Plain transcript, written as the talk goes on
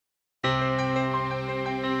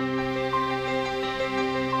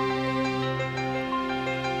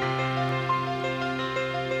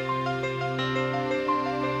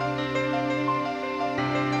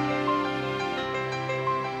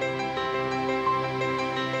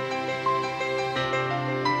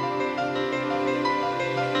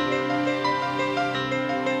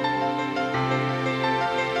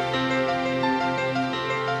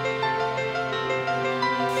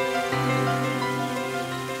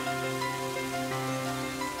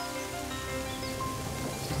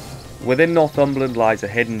Within Northumberland lies a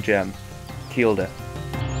hidden gem, Kielder.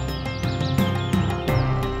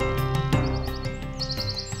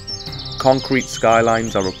 Concrete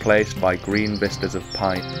skylines are replaced by green vistas of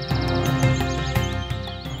pine.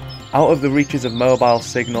 Out of the reaches of mobile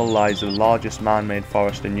signal lies the largest man-made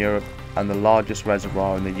forest in Europe and the largest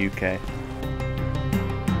reservoir in the UK.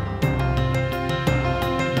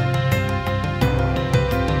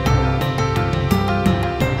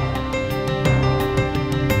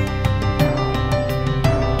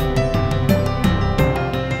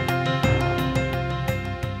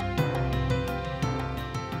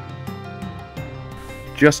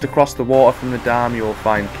 Just across the water from the dam you will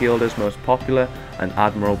find Kielder's most popular and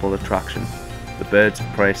admirable attraction, the Birds of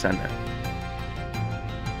Prey Centre.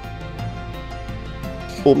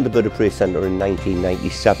 Opened the Bird of Prey Centre in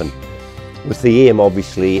 1997 with the aim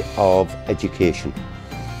obviously of education.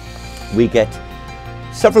 We get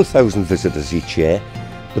several thousand visitors each year.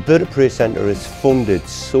 The Bird of Prey Centre is funded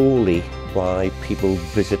solely by people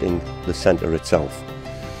visiting the centre itself.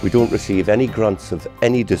 We don't receive any grants of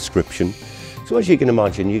any description. So as you can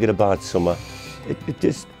imagine, you get a bad summer. It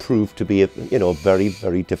just proved to be very,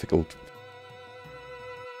 very difficult.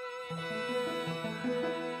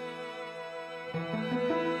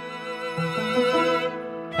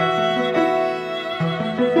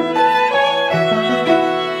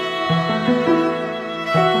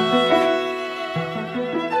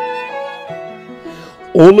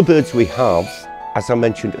 All the birds we have, as I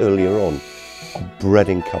mentioned earlier on, are bred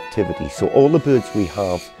in captivity. So all the birds we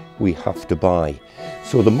have to buy.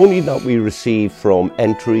 So the money that we receive from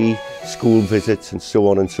entry, school visits and so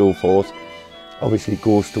on and so forth obviously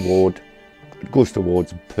goes towards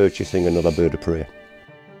purchasing another bird of prey.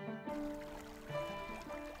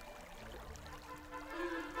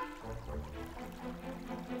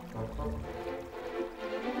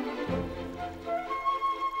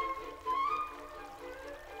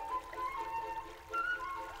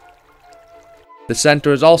 The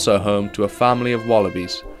centre is also home to a family of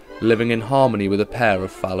wallabies, living in harmony with a pair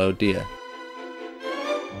of fallow deer.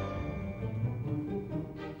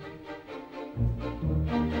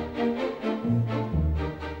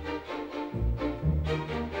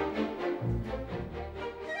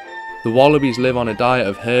 The wallabies live on a diet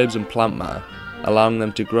of herbs and plant matter, allowing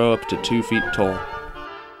them to grow up to 2 feet tall.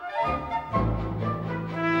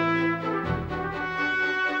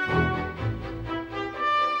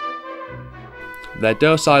 Their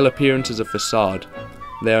docile appearance is a facade.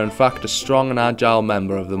 They are in fact a strong and agile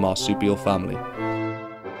member of the marsupial family.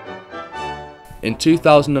 In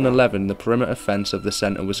 2011, the perimeter fence of the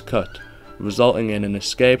centre was cut, resulting in an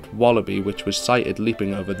escaped wallaby which was sighted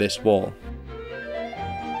leaping over this wall.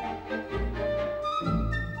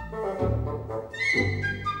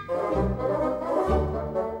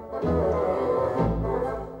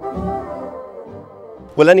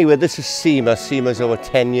 Well anyway, this is Seema. Seema's our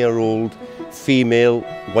 10-year-old female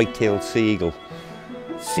white-tailed seagull.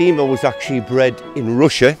 Seema was actually bred in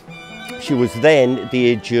Russia. She was then at the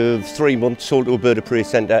age of 3 months sold to a bird of prey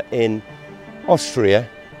centre in Austria.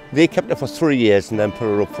 They kept her for 3 years and then put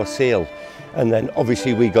her up for sale. And then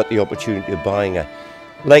obviously we got the opportunity of buying her.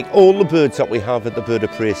 Like all the birds that we have at the Bird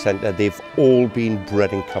of Prey Centre, they've all been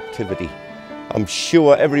bred in captivity. I'm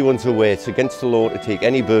sure everyone's aware it's against the law to take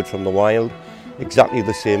any bird from the wild. Exactly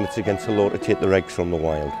the same, it's against the law to take their eggs from the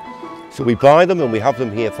wild. So we buy them and we have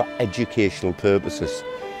them here for educational purposes.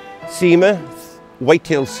 Seema,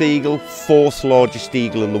 white-tailed seagull, 4th largest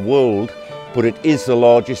eagle in the world, but it is the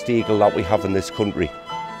largest eagle that we have in this country.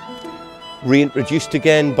 Reintroduced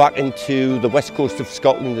again back into the west coast of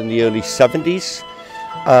Scotland in the early 70s,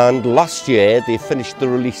 and last year they finished the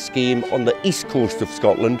release scheme on the east coast of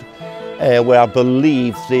Scotland, where I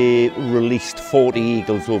believe they released 40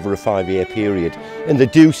 eagles over a 5-year period, and they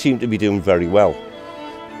do seem to be doing very well.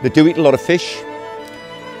 They do eat a lot of fish.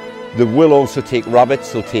 They will also take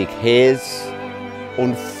rabbits, they'll take hares.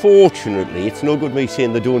 Unfortunately, it's no good me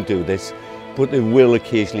saying they don't do this, but they will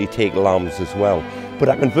occasionally take lambs as well. But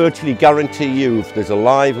I can virtually guarantee you if there's a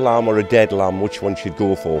live lamb or a dead lamb, which one should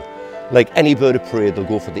go for. Like any bird of prey, they'll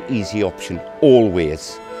go for the easy option,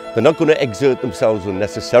 always. They're not going to exert themselves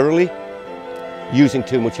unnecessarily, using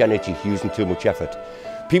too much energy, using too much effort.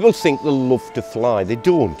 People think they love to fly. They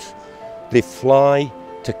don't. They fly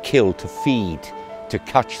to kill, to feed, to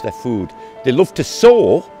catch their food. They love to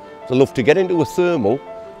soar. They love to get into a thermal.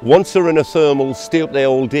 Once they're in a thermal, stay up there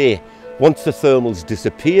all day. Once the thermal's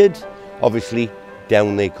disappeared, obviously,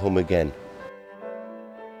 down they come again.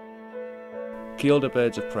 Kielder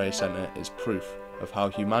Birds of Prey Centre is proof of how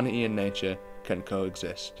humanity and nature can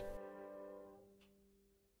coexist.